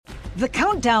The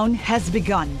countdown has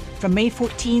begun. From May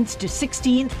 14th to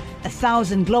 16th,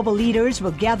 1,000 global leaders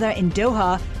will gather in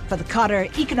Doha for the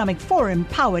Qatar Economic Forum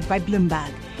powered by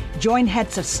Bloomberg. Join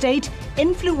heads of state,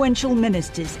 influential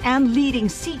ministers, and leading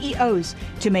CEOs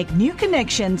to make new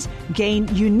connections,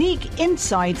 gain unique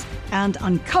insights, and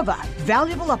uncover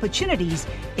valuable opportunities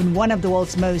in one of the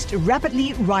world's most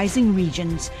rapidly rising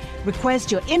regions.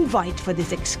 Request your invite for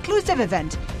this exclusive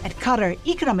event at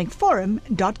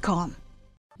QatarEconomicForum.com.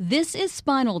 This is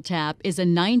Spinal Tap is a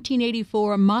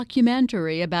 1984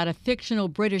 mockumentary about a fictional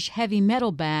British heavy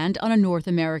metal band on a North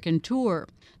American tour.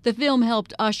 The film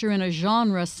helped usher in a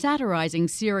genre satirizing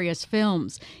serious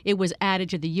films. It was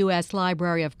added to the U.S.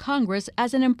 Library of Congress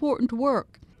as an important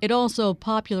work. It also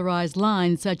popularized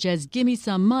lines such as "Gimme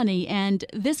some money" and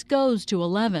 "This goes to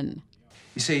 11."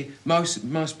 You see, most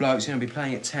blokes, be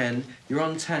playing at 10. You're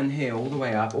on 10 here, all the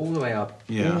way up, all the way up,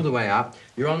 all the way up.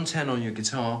 You're on 10 on your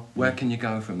guitar. Where can you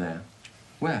go from there?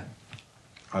 Where?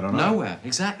 I don't know. Nowhere,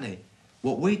 exactly.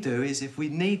 What we do is, if we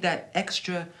need that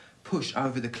extra push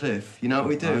over the cliff, you know what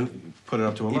we do? Put it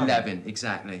up to 11. 11,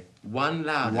 exactly. One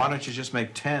louder. Why don't you just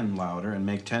make 10 louder and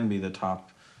make 10 be the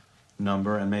top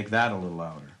number and make that a little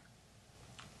louder?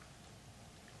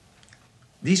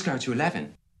 These go to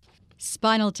 11.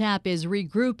 Spinal Tap is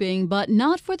regrouping, but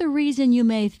not for the reason you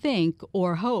may think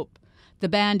or hope. The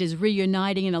band is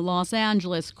reuniting in a Los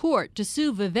Angeles court to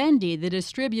sue Vivendi, the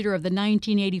distributor of the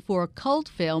 1984 cult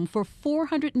film, for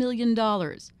 $400 million.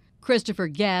 Christopher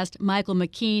Guest, Michael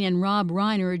McKean, and Rob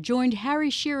Reiner joined Harry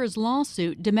Shearer's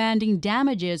lawsuit demanding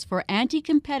damages for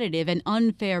anti-competitive and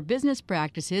unfair business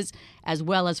practices, as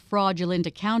well as fraudulent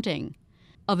accounting.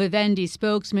 A Vivendi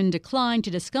spokesman declined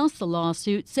to discuss the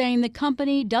lawsuit, saying the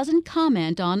company doesn't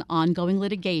comment on ongoing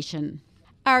litigation.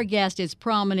 Our guest is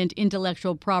prominent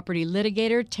intellectual property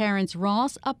litigator Terrence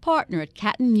Ross, a partner at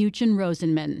Catton Muchin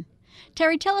Rosenman.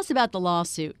 Terry, tell us about the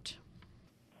lawsuit.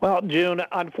 Well, June,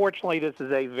 unfortunately, this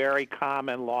is a very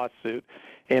common lawsuit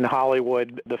in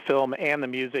Hollywood, the film and the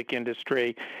music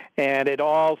industry, and it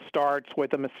all starts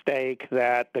with a mistake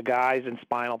that the guys in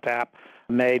Spinal Tap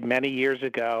made many years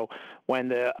ago when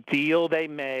the deal they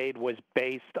made was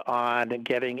based on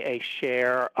getting a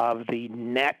share of the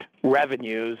net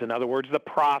revenues, in other words, the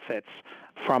profits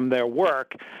from their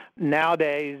work.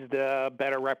 Nowadays, the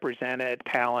better represented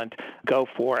talent go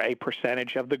for a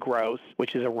percentage of the gross,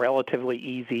 which is a relatively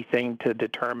easy thing to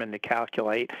determine, to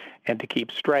calculate, and to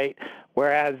keep straight,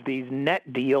 whereas these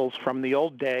net deals from the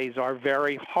old days are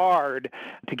very hard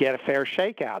to get a fair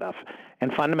shake out of.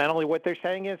 And fundamentally what they're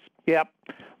saying is, yep,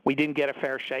 we didn't get a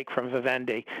fair shake from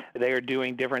Vivendi. They are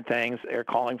doing different things they're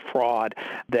calling fraud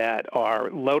that are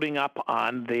loading up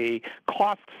on the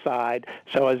cost side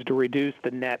so as to reduce the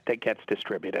net that gets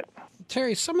distributed.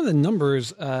 Terry, some of the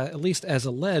numbers, at least as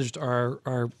alleged,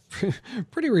 are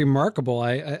pretty remarkable.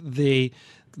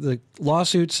 The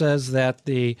lawsuit says that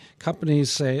the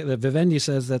companies say that Vivendi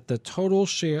says that the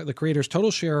creator's total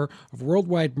share of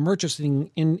worldwide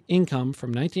merchandising income from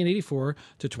 1984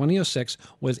 to 2006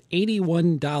 was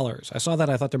 $81. I saw that.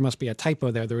 I thought there must be a typo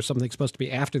there. There was something supposed to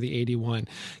be after the 81.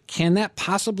 Can that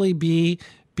possibly be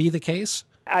the case?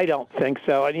 I don't think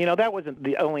so. And, that wasn't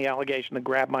the only allegation that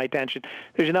grabbed my attention.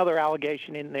 There's another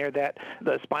allegation in there that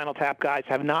the Spinal Tap guys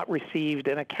have not received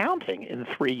an accounting in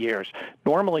 3 years.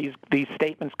 Normally, these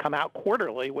statements come out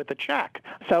quarterly with a check.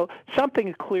 So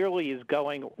something clearly is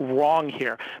going wrong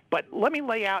here. But let me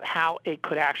lay out how it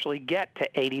could actually get to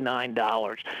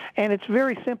 $89. And it's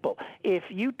very simple. If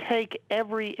you take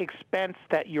every expense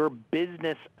that your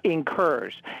business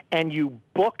incurs and you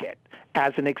book it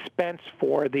as an expense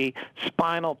for the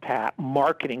Spinal Tap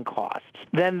marketing costs,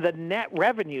 then the net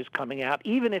revenues coming out,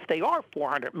 even if they are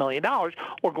 $400 million, are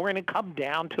going to come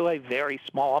down to a very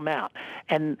small amount.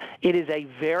 And it is a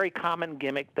very common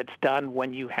gimmick that's done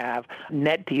when you have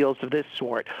net deals of this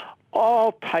sort.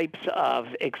 All types of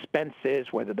expenses,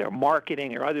 whether they're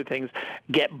marketing or other things,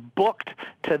 get booked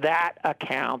to that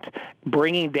account,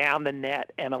 bringing down the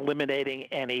net and eliminating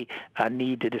any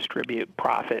need to distribute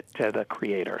profit to the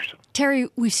creators. Terry,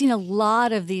 we've seen a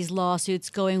lot of these lawsuits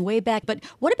going way back, but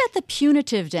what about the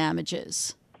punitive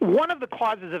damages? One of the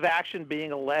causes of action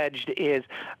being alleged is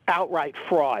outright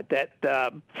fraud, that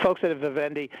folks at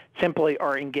Vivendi simply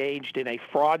are engaged in a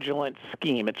fraudulent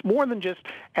scheme. It's more than just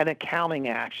an accounting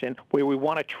action where we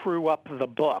want to true up the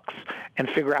books and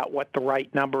figure out what the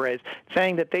right number is,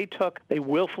 saying that they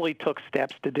willfully took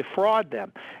steps to defraud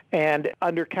them. And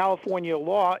under California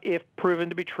law, if proven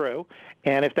to be true,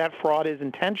 and if that fraud is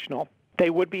intentional, they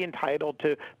would be entitled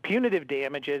to punitive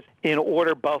damages in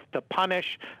order both to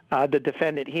punish the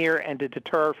defendant here and to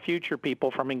deter future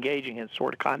people from engaging in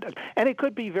sort of conduct. And it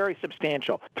could be very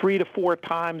substantial, 3 to 4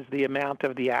 times the amount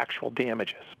of the actual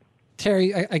damages.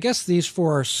 Terry, I guess these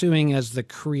four are suing as the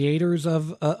creators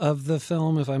of the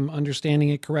film, if I'm understanding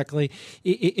it correctly.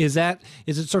 Is it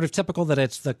sort of typical that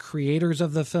it's the creators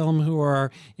of the film who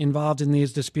are involved in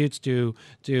these disputes? Do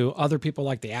other people,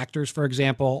 like the actors, for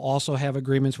example, also have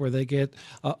agreements where they get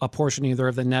a portion either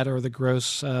of the net or the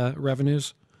gross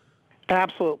revenues?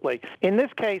 Absolutely. In this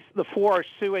case, the four are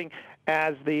suing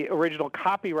as the original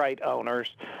copyright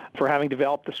owners for having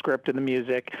developed the script and the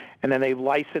music, and then they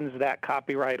licensed that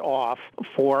copyright off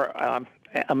for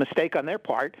a mistake on their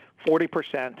part,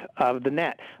 40% of the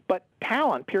net. But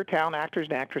talent, pure talent, actors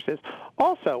and actresses,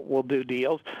 also will do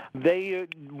deals. They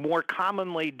more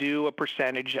commonly do a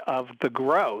percentage of the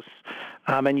gross,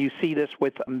 and you see this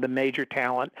with the major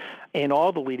talent in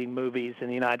all the leading movies in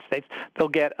the United States. They'll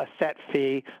get a set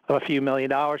fee of a few $1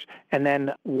 million and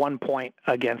then 1 point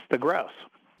against the gross.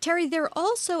 Terry, they're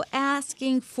also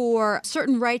asking for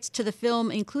certain rights to the film,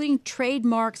 including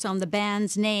trademarks on the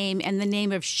band's name and the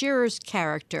name of Shearer's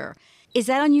character. Is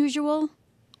that unusual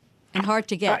and hard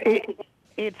to get?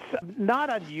 It's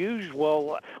not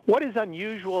unusual. What is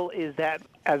unusual is that,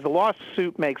 as the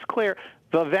lawsuit makes clear,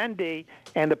 Vivendi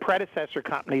and the predecessor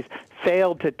companies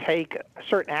failed to take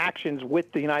certain actions with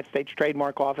the United States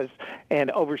Trademark Office and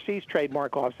overseas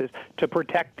trademark offices to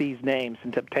protect these names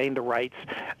and to obtain the rights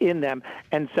in them.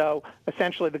 And so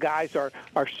essentially the guys are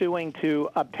suing to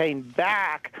obtain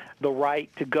back the right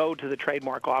to go to the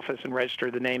trademark office and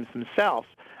register the names themselves.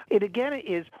 It again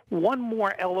is one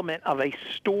more element of a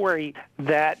story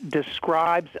that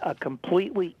describes a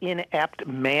completely inept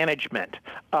management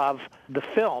of the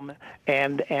film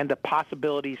and the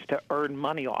possibilities to earn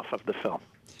money off of the film.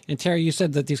 And Terry, you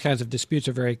said that these kinds of disputes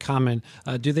are very common.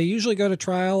 Do they usually go to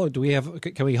trial, or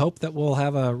can we hope that we'll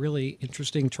have a really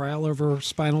interesting trial over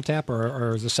Spinal Tap,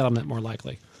 or is the settlement more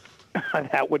likely?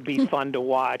 That would be fun to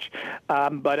watch.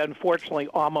 But unfortunately,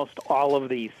 almost all of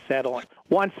these settle.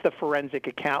 Once the forensic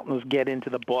accountants get into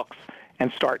the books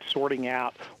and start sorting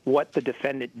out what the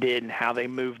defendant did and how they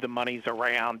moved the monies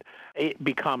around, it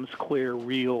becomes clear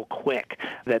real quick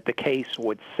that the case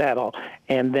would settle,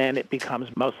 and then it becomes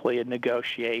mostly a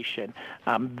negotiation.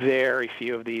 Very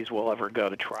few of these will ever go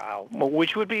to trial,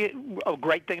 which would be a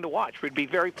great thing to watch. It would be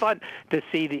very fun to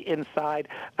see the inside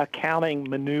accounting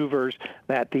maneuvers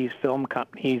that these film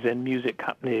companies and music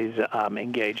companies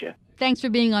engage in. Thanks for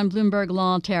being on Bloomberg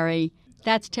Law, Terry.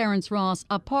 That's Terrence Ross,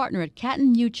 a partner at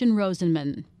Catton Muchin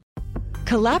Rosenman.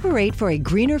 Collaborate for a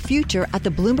greener future at the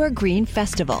Bloomberg Green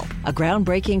Festival, a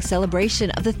groundbreaking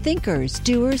celebration of the thinkers,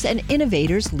 doers, and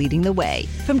innovators leading the way.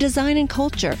 From design and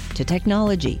culture to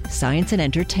technology, science, and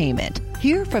entertainment.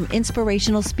 Hear from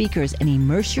inspirational speakers and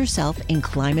immerse yourself in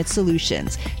climate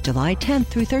solutions. July 10th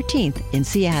through 13th in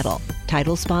Seattle.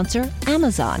 Title sponsor,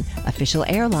 Amazon. Official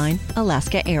airline,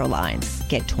 Alaska Airlines.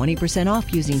 Get 20%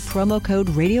 off using promo code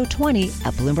radio20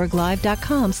 at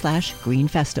BloombergLive.com/Green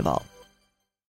Festival.